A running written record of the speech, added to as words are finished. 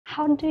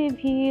How do you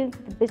view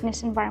the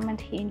business environment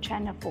here in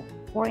China for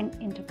foreign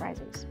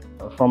enterprises?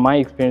 From my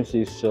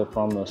experiences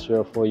from 3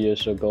 or 4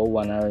 years ago,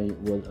 when I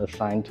was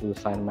assigned to the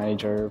site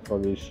manager for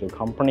this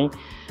company,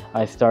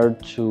 I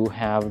started to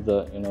have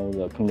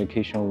the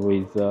communication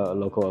with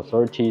local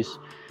authorities.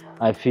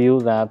 I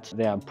feel that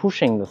they are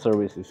pushing the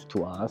services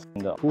to us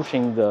and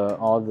pushing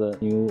all the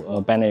new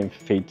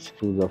benefits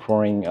to the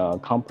foreign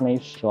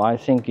companies. So I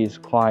think it's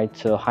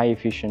quite a high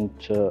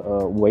efficient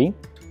way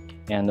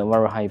and a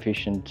very high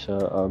efficient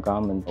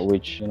government,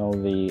 which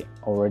they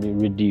already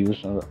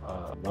reduce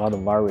a lot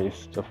of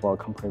worries for a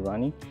company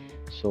running.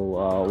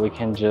 So we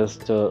can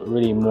just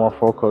really more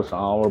focus on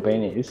our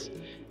business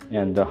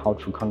and how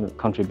to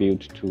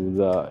contribute to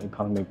the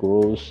economic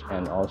growth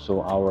and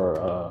also our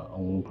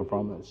own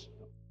performance.